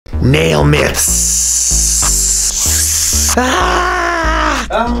Nail myths. Ah!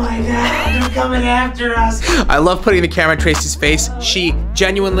 Oh my God, they're coming after us. I love putting the camera in Tracy's face. She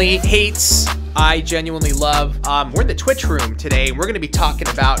genuinely hates, I genuinely love. We're in the Twitch room today. We're gonna be talking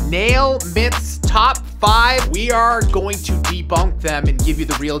about nail myths top 5. We are going to debunk them and give you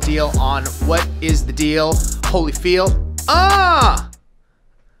the real deal on what is the deal. Holy feel. Ah!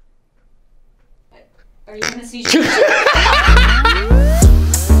 Are you gonna see?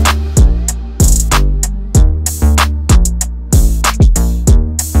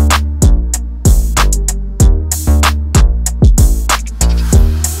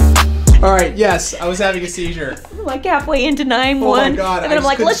 All right, yes, I was having a seizure. Like halfway into 9-1. Oh my God, and then I'm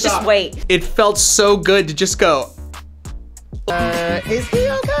like, let's stop. just wait. It felt so good to just go, is he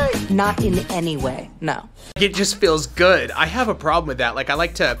okay? Not in any way, no. It just feels good. I have a problem with that. Like, I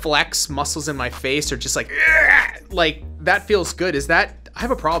like to flex muscles in my face or just like that feels good. Is that, I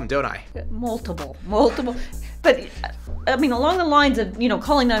have a problem, don't I? Multiple. But I mean, along the lines of, you know,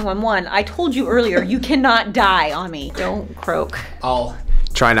 calling 911, I told you earlier, you cannot die on me. Don't croak. I'll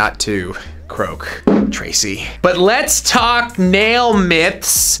try not to croak, Tracy. But let's talk nail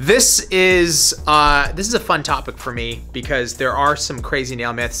myths. This is a fun topic for me because there are some crazy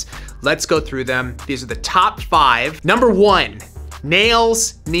nail myths. Let's go through them. These are the top 5. Number 1,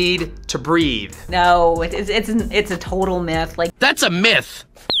 nails need to breathe. No, it's a total myth. Like, that's a myth.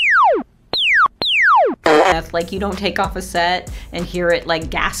 Like, you don't take off a set and hear it like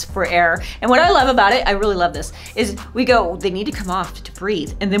gasp for air. And what I love about it, I really love this, is we go, they need to come off to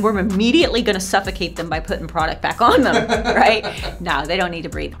breathe. And then we're immediately gonna suffocate them by putting product back on them, right? No, they don't need to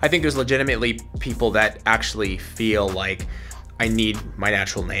breathe. I think there's legitimately people that actually feel like, I need my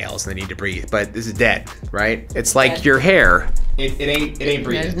natural nails and they need to breathe, but this is dead, right? It's like dead. Your hair, it ain't breathing.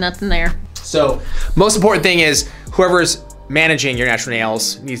 There's nothing there. So, most important thing is whoever's managing your natural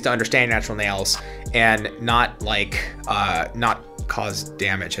nails needs to understand your natural nails and not not cause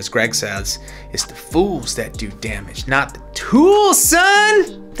damage. As Greg says, it's the fools that do damage, not the tools,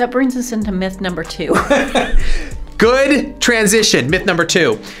 son. That brings us into myth number 2. Good transition. Myth number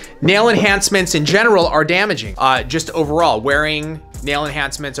 2. Nail enhancements in general are damaging. Just overall, wearing nail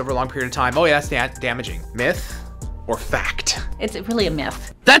enhancements over a long period of time, oh yeah, that's damaging. Myth or fact? It's really a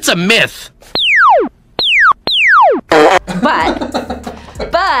myth. That's a myth.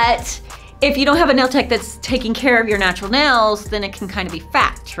 But if you don't have a nail tech that's taking care of your natural nails, then it can kind of be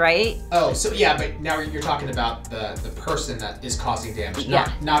fact, right? Oh, so yeah, but now you're talking about the person that is causing damage,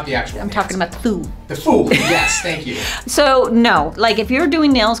 Yeah. not the actual I'm nails. talking about the fool. The fool, yes, thank you. So no, like if you're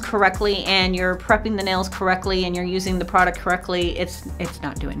doing nails correctly and you're prepping the nails correctly and you're using the product correctly, it's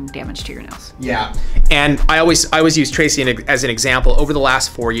not doing damage to your nails. Yeah, and I always use Tracy as an example. Over the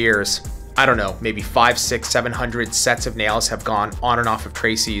last 4 years, I don't know, maybe 500, 600, 700 sets of nails have gone on and off of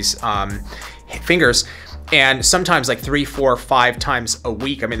Tracy's fingers. And sometimes like 3, 4, 5 times a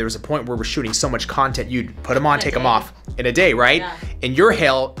week. I mean, there was a point where we're shooting so much content, you'd put them on, take them off in a day, right? Yeah. And your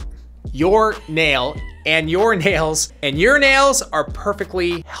nail and your nails are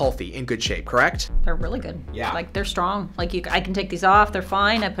perfectly healthy, in good shape, correct? They're really good. Yeah. Like they're strong. Like I can take these off, they're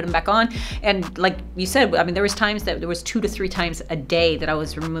fine. I put them back on. And like you said, I mean, there was times that there was 2 to 3 times a day that I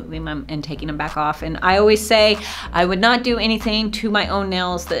was removing them and taking them back off. And I always say I would not do anything to my own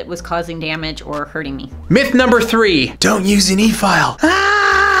nails that was causing damage or hurting me. Myth number 3, don't use an e-file.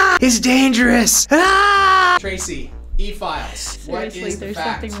 Ah, it's dangerous. Ah! Tracy, e-files. Seriously, there's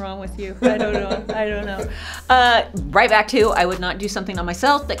something wrong with you. I don't know. Right back to, I would not do something on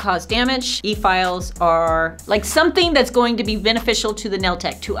myself that caused damage. E-files are like something that's going to be beneficial to the nail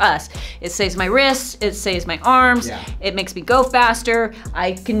tech, to us. It saves my wrists, it saves my arms, it makes me go faster.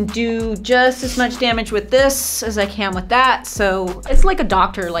 I can do just as much damage with this as I can with that. So it's like a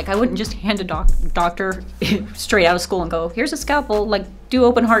doctor. Like I wouldn't just hand a doctor straight out of school and go, here's a scalpel, like do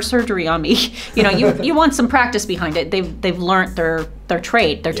open heart surgery on me. You know, you want some practice behind it. They've learned their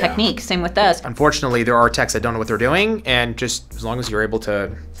trade, their technique. Same with us. Unfortunately, there are techs that don't know what they're doing, and just as long as you're able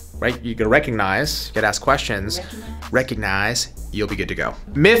to, right, you gotta recognize, you gotta ask questions, recognize, you'll be good to go.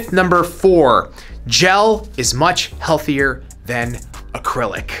 Myth number 4, gel is much healthier than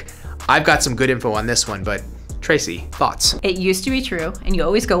acrylic. I've got some good info on this one, but Tracy, thoughts? It used to be true, and you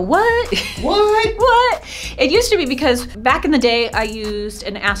always go, what? What? What? It used to be because back in the day, I used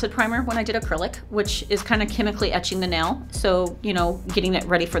an acid primer when I did acrylic, which is kind of chemically etching the nail. So, you know, getting it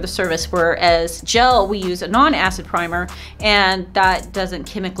ready for the service. Whereas gel, we use a non-acid primer, and that doesn't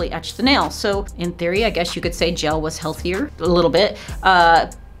chemically etch the nail. So in theory, I guess you could say gel was healthier a little bit.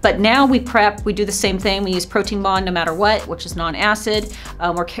 But now we prep, we do the same thing. We use protein bond no matter what, which is non-acid.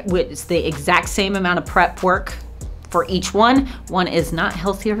 It's the exact same amount of prep work for each one. One is not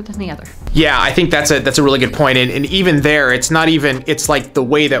healthier than the other. Yeah, I think that's a really good point. And even there, it's not even, it's like the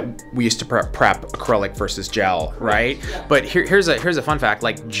way that we used to prep acrylic versus gel, right? Yeah. But here's a fun fact.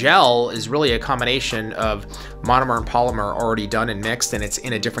 Like, gel is really a combination of monomer and polymer already done and mixed, and it's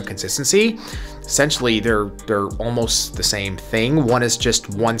in a different consistency. Essentially, they're almost the same thing. One is just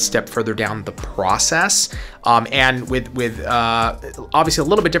one step further down the process, and with obviously a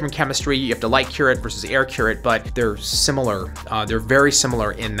little bit different chemistry. You have to light cure it versus air cure it, but they're similar. They're very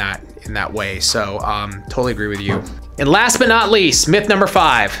similar in that way. So totally agree with you. And last but not least, myth number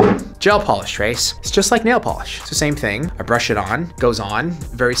 5, gel polish, Trace. It's just like nail polish. It's the same thing. I brush it on, goes on,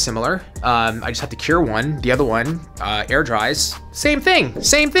 very similar. I just have to cure one. The other one air dries. Same thing,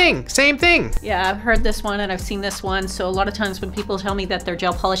 same thing, same thing. Yeah, I've heard this one and I've seen this one. So a lot of times when people tell me that their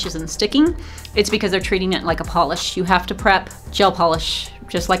gel polish isn't sticking, it's because they're treating it like a polish. You have to prep gel polish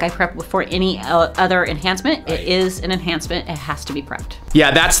just like I prep for any other enhancement. Right. It is an enhancement. It has to be prepped.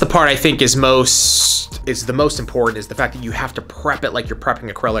 Yeah, that's the part I think is the most important, is the fact that you have to prep it like you're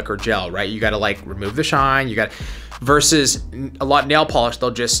prepping acrylic or gel, right? You got to like remove the shine. You got versus a lot of nail polish.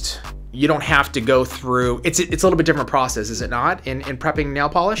 You don't have to go through, it's a little bit different process, is it not, in prepping nail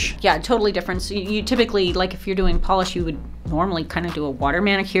polish? Yeah, totally different. So you typically, like if you're doing polish, you would normally kind of do a water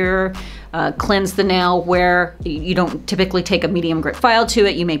manicure, cleanse the nail, where you don't typically take a medium grit file to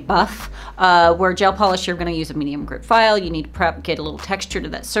it, you may buff. Where gel polish, you're gonna use a medium grit file, you need to prep, get a little texture to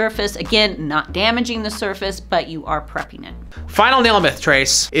that surface. Again, not damaging the surface, but you are prepping it. Final nail myth,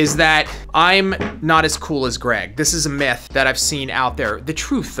 Trace, is that I'm not as cool as Greg. This is a myth that I've seen out there. The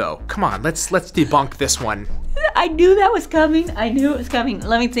truth though, come on, let's debunk this one. I knew that was coming. I knew it was coming.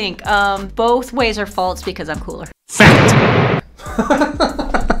 Let me think. Both ways are false because I'm cooler. Fact.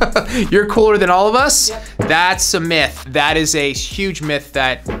 You're cooler than all of us? Yep. That's a myth. That is a huge myth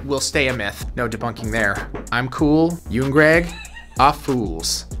that will stay a myth. No debunking there. I'm cool. You and Greg are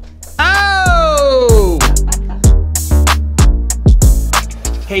fools. Oh!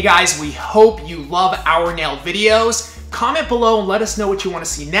 Hey guys, we hope you love our nail videos. Comment below and let us know what you want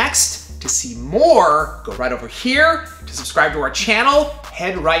to see next. To see more, go right over here. To subscribe to our channel,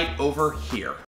 head right over here.